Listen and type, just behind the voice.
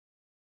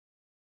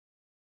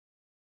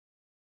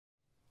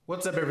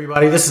What's up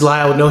everybody, this is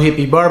Lyle with No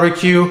Hippie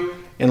BBQ,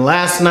 and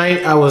last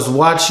night I was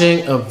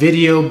watching a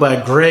video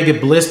by Greg at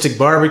Ballistic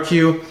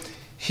BBQ.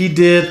 He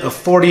did a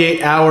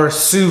 48-hour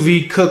sous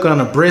vide cook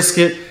on a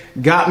brisket,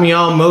 got me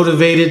all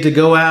motivated to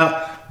go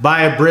out,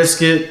 buy a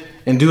brisket,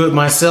 and do it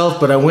myself,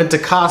 but I went to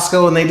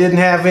Costco and they didn't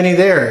have any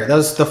there. That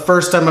was the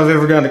first time I've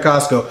ever gone to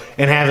Costco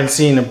and haven't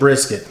seen a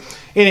brisket.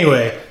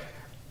 Anyway,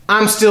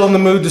 I'm still in the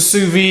mood to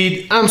sous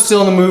vide, I'm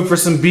still in the mood for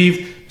some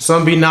beef, so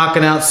I'm gonna be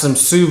knocking out some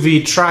Sous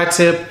Vide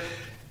Tri-Tip.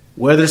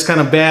 Weather's kind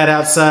of bad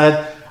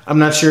outside. I'm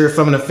not sure if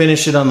I'm going to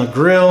finish it on the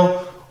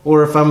grill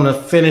or if I'm going to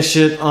finish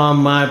it on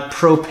my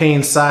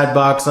propane side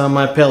box on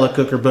my pellet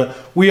cooker, but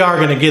we are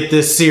going to get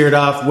this seared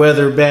off,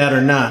 whether bad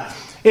or not.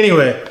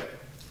 Anyway,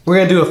 we're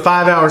going to do a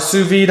 5-hour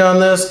sous vide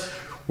on this.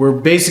 We're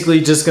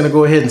basically just going to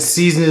go ahead and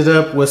season it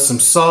up with some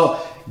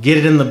salt, get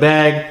it in the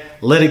bag,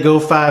 let it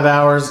go 5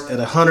 hours at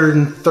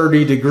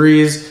 130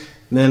 degrees,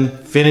 and then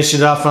finish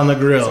it off on the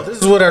grill. So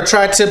this is what our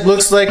tri-tip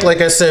looks like. Like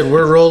I said,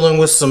 we're rolling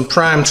with some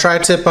prime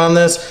tri-tip on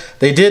this.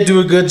 They did do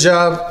a good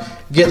job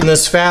getting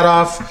this fat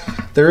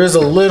off. There is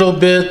a little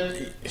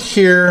bit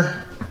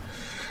here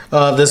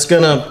that's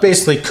gonna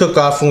basically cook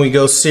off when we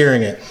go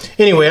searing it.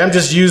 Anyway, I'm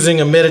just using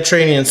a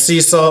Mediterranean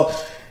sea salt,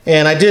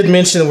 and I did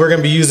mention that we're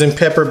gonna be using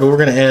pepper, but we're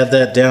gonna add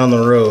that down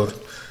the road.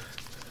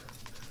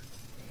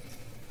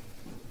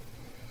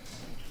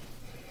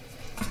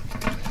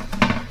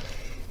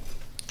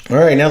 All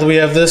right, now that we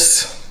have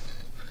this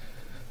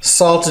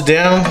salted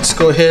down, let's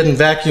go ahead and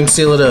vacuum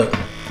seal it up.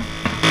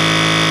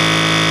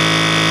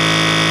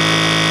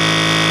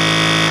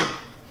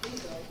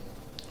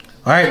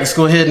 All right, let's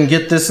go ahead and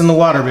get this in the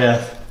water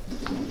bath.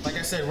 Like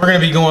I said, we're gonna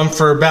be going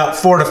for about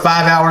 4 to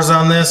 5 hours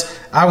on this.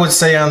 I would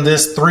say on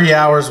this, 3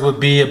 hours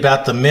would be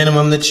about the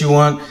minimum that you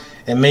want,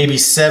 and maybe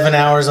 7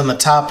 hours on the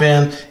top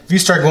end. If you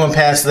start going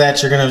past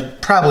that, you're gonna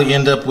probably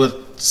end up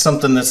with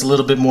something that's a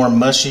little bit more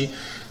mushy.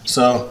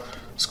 So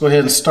let's go ahead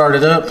and start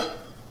it up.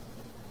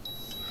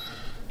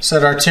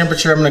 Set our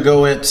temperature. I'm going to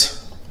go at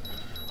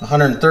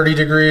 130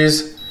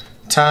 degrees.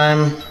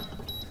 Time,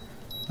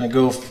 I'm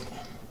going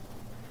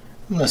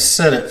to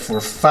set it for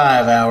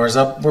 5 hours.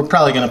 We're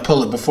probably going to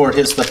pull it before it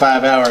hits the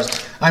 5 hours.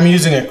 I'm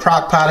using a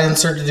crock pot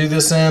insert to do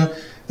this in.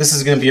 This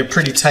is going to be a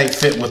pretty tight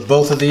fit with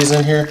both of these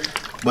in here,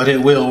 but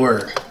it will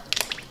work.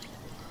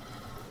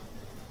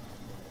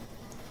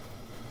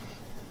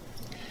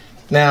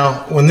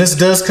 Now, when this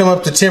does come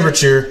up to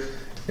temperature,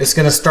 it's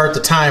going to start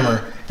the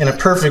timer. In a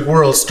perfect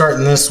world,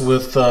 starting this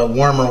with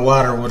warmer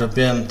water would have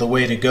been the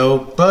way to go,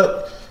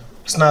 but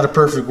it's not a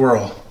perfect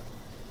world.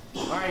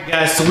 Alright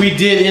guys, so we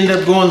did end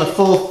up going the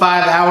full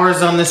 5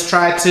 hours on this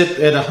tri-tip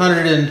at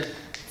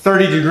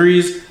 130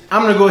 degrees.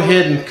 I'm going to go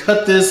ahead and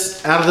cut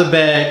this out of the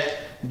bag,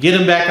 get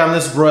them back on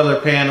this broiler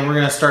pan, and we're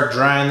going to start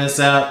drying this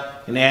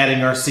out and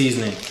adding our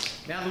seasoning.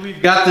 Now that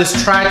we've got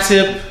this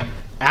tri-tip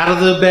out of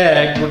the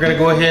bag, we're going to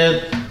go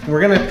ahead and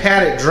we're going to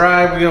pat it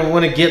dry. We don't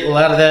want to get a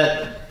lot of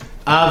that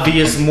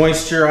obvious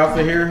moisture off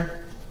of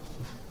here.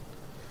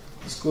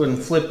 Let's go ahead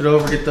and flip it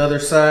over, get the other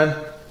side.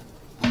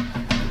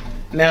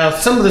 Now,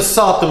 some of the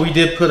salt that we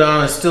did put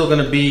on is still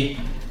going to be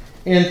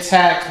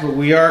intact, but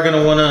we are going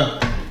to want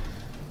to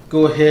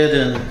go ahead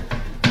and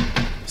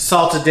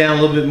salt it down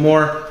a little bit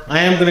more.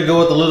 I am going to go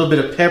with a little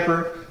bit of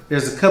pepper.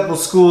 There's a couple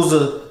schools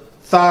of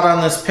thought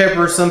on this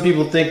pepper. Some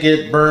people think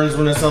it burns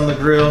when it's on the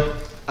grill.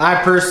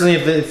 I personally,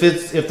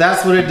 if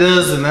that's what it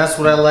does, then that's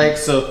what I like.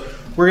 So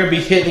we're going to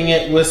be hitting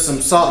it with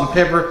some salt and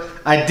pepper.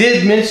 I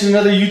did mention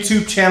another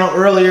YouTube channel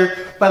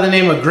earlier by the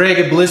name of Greg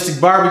at Ballistic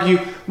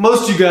BBQ.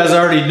 Most of you guys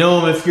already know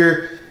him if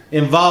you're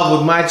involved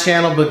with my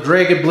channel, but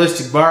Greg at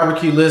Ballistic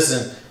BBQ,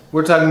 listen,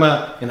 we're talking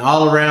about an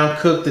all-around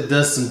cook that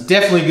does some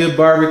definitely good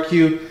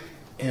barbecue,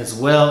 as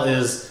well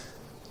as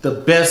the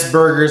best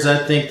burgers I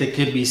think that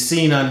can be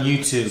seen on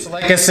YouTube. So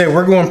like I said,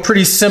 we're going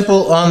pretty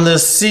simple on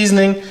this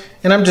seasoning,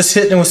 and I'm just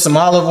hitting it with some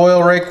olive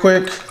oil right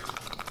quick.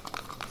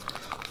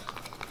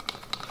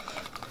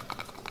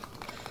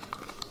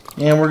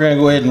 And we're going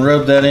to go ahead and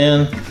rub that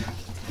in.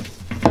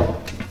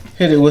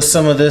 Hit it with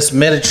some of this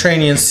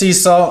Mediterranean sea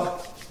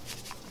salt.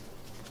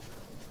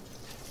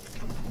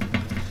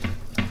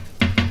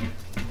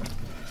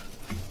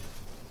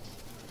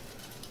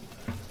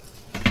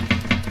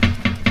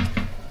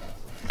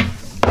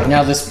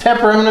 Now this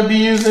pepper I'm going to be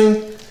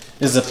using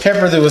is a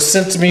pepper that was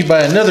sent to me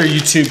by another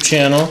YouTube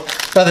channel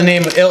by the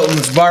name of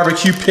Elton's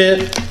Barbecue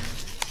Pit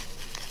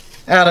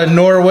out of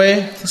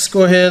Norway. Let's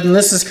go ahead, and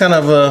this is kind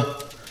of a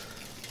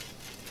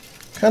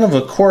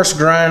coarse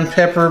grind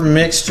pepper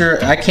mixture.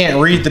 I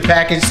can't read the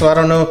package, so I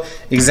don't know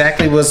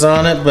exactly what's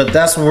on it, but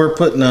that's what we're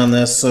putting on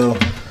this. So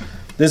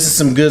this is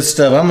some good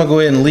stuff. I'm gonna go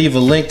ahead and leave a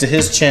link to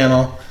his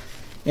channel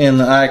in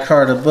the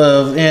iCard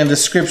above and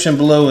description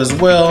below as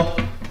well.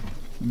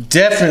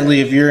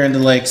 Definitely if you're into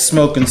like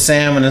smoking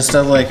salmon and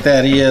stuff like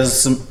that, he has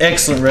some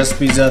excellent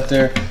recipes out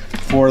there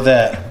for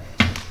that.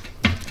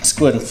 Let's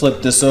go ahead and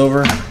flip this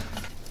over.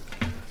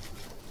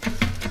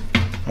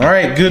 All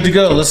right, good to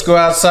go. Let's go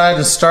outside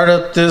and start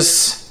up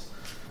this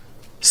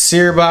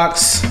sear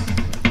box,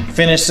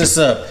 finish this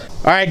up.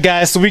 Alright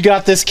guys, so we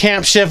got this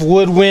Camp Chef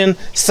Woodwind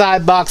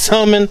side box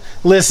humming.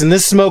 Listen,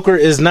 this smoker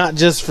is not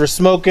just for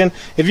smoking.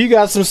 If you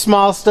got some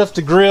small stuff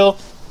to grill,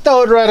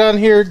 throw it right on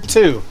here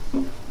too.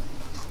 I'm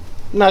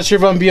not sure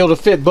if I'm going to be able to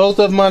fit both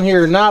of them on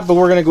here or not, but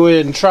we're going to go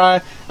ahead and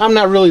try. I'm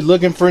not really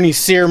looking for any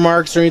sear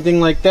marks or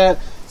anything like that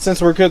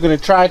since we're cooking a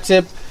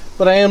tri-tip,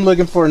 but I am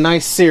looking for a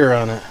nice sear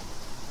on it.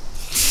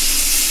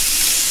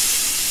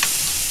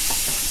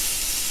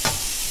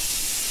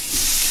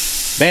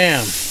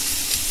 Bam.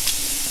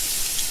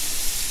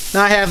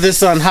 Now I have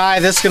this on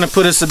high. That's going to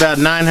put us about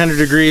 900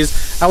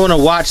 degrees. I want to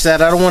watch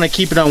that. I don't want to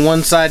keep it on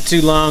one side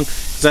too long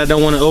because I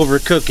don't want to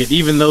overcook it,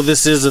 even though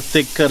this is a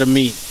thick cut of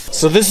meat.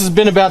 So this has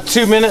been about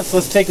 2 minutes.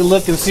 Let's take a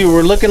look and see what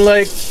we're looking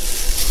like.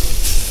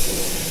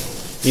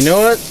 You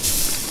know what?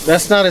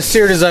 That's not as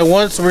seared as I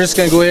want, so we're just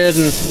going to go ahead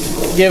and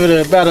give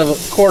it about a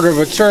quarter of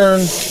a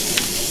turn,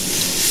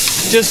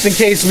 just in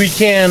case we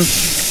can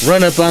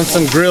run up on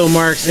some grill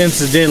marks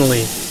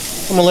incidentally.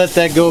 I'm going to let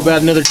that go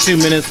about another 2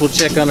 minutes. We'll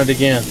check on it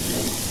again.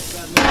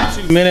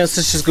 2 minutes.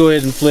 Let's just go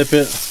ahead and flip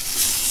it.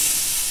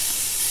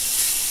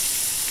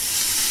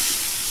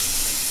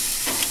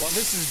 While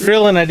this is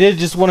grilling, I did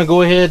just want to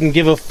go ahead and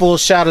give a full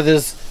shot of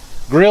this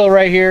grill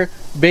right here.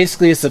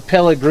 Basically, it's a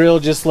pellet grill,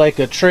 just like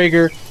a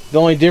Traeger. The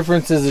only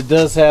difference is it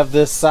does have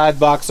this side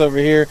box over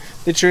here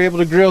that you're able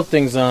to grill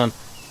things on.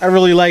 I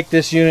really like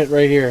this unit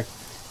right here.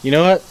 You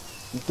know what?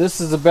 This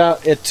is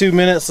about at 2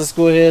 minutes. Let's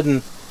go ahead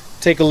and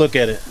take a look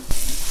at it.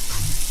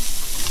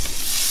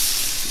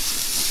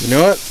 You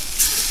know what?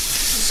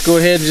 Let's go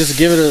ahead and just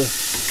give it a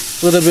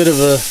little bit of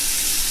a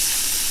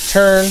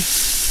turn.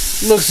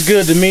 Looks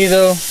good to me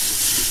though. I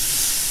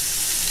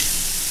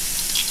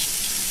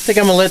think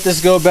I'm gonna let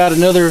this go about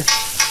another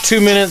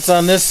 2 minutes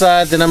on this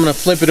side, then I'm gonna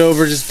flip it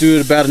over, just do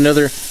it about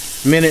another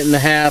minute and a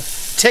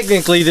half.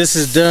 Technically this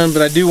is done,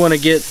 but I do want to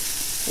get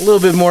a little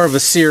bit more of a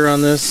sear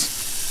on this.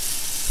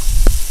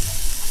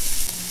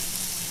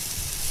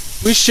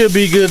 We should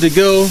be good to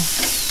go.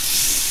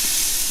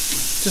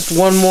 Just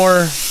one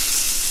more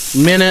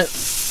minute,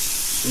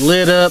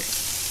 lid up,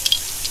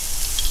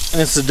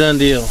 and it's a done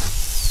deal.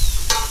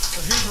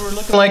 So here's what we're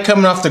looking like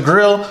coming off the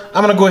grill.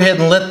 I'm gonna go ahead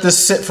and let this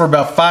sit for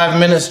about 5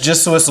 minutes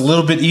just so it's a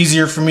little bit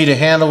easier for me to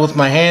handle with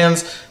my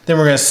hands. Then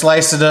we're gonna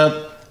slice it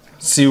up,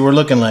 see what we're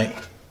looking like.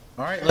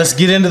 All right, let's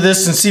get into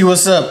this and see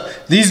what's up.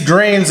 These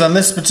grains on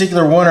this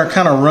particular one are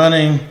kind of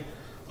running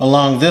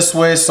along this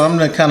way, so I'm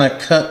gonna kind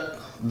of cut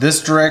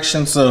this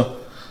direction.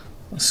 So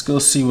let's go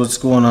see what's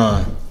going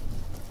on.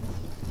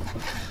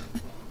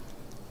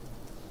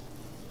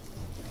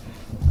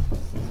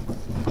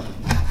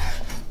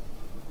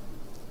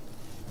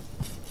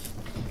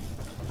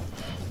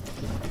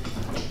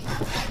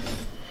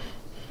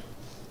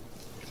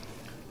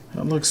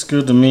 That looks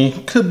good to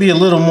me. Could be a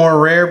little more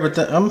rare, but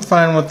I'm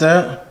fine with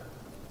that.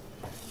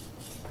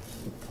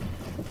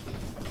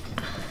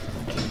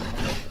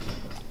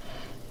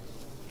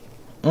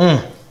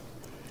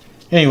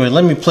 Anyway,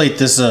 let me plate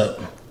this up.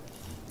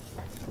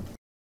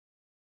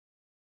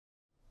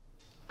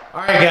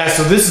 Alright guys,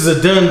 so this is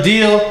a done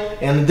deal,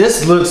 and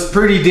this looks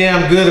pretty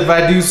damn good if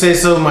I do say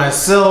so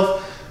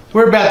myself.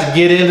 We're about to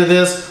get into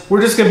this. We're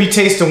just going to be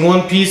tasting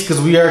one piece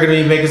because we are going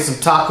to be making some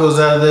tacos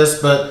out of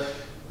this, but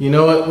you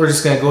know what? We're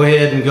just going to go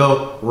ahead and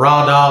go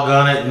raw dog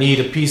on it and eat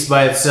a piece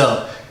by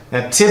itself.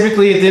 Now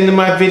typically at the end of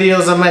my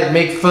videos I might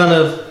make fun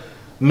of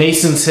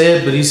Mason's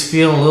head, but he's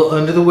feeling a little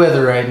under the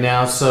weather right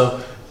now,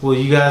 so well,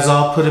 you guys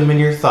all put him in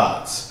your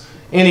thoughts.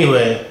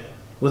 Anyway,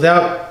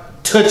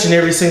 without touching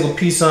every single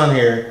piece on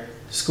here,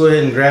 just go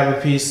ahead and grab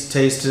a piece,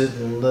 taste it,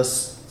 and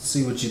let's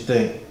see what you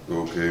think.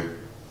 Okay.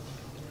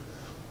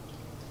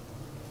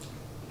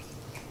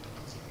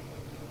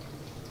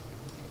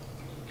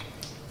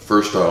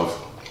 First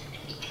off,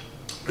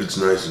 it's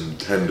nice and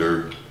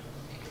tender.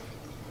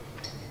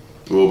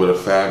 A little bit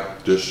of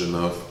fat, just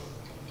enough.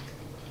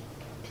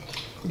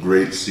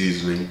 Great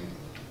seasoning.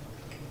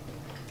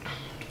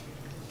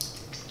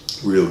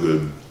 Real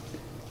good.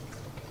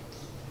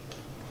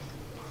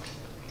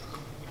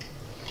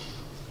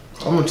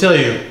 I'm gonna tell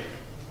you,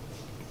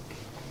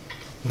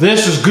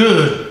 this is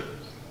good.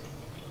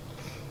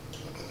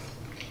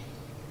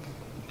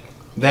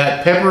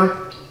 That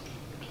pepper,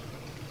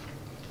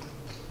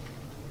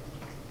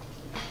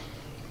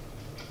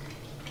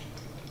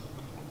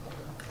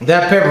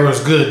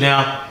 was good.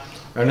 Now,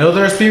 I know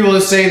there's people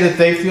that say that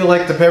they feel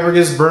like the pepper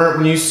gets burnt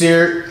when you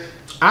sear it.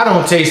 I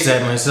don't taste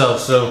that myself,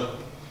 so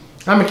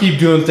I'm gonna keep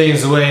doing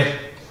things the way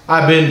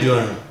I've been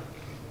doing them.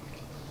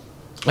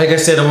 Like I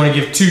said, I want to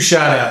give 2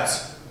 shout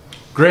outs.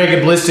 Greg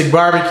at Ballistic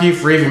BBQ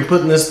for even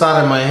putting this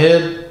thought in my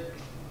head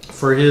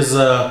for his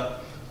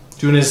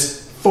doing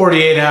his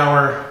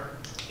 48-hour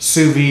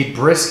sous vide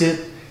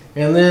brisket,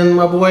 and then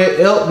my boy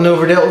Elton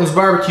over at Elton's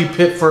Barbecue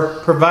Pit for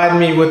providing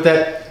me with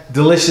that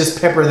delicious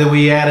pepper that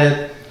we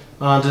added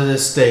onto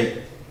this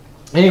steak.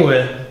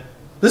 Anyway,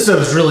 this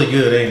stuff is really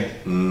good, ain't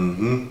it?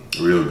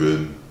 Mm-hmm. Real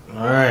good.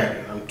 All right,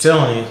 I'm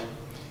telling you.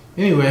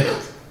 Anyway,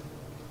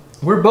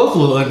 we're both a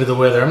little under the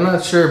weather. I'm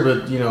not sure,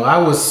 but you know, I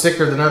was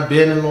sicker than I've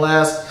been in the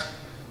last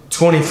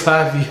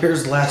 25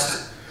 years.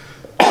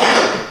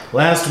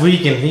 last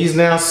week, and he's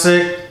now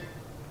sick.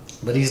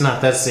 But he's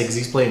not that sick because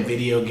he's playing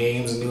video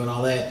games and doing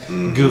all that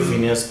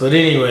goofiness. But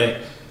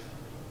anyway,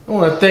 I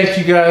want to thank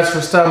you guys for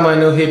stopping by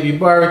No Hippie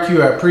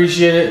Barbecue. I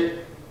appreciate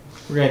it.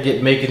 We're going to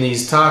get making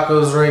these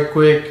tacos right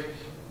quick.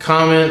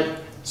 Comment,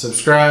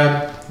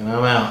 subscribe, and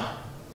I'm out.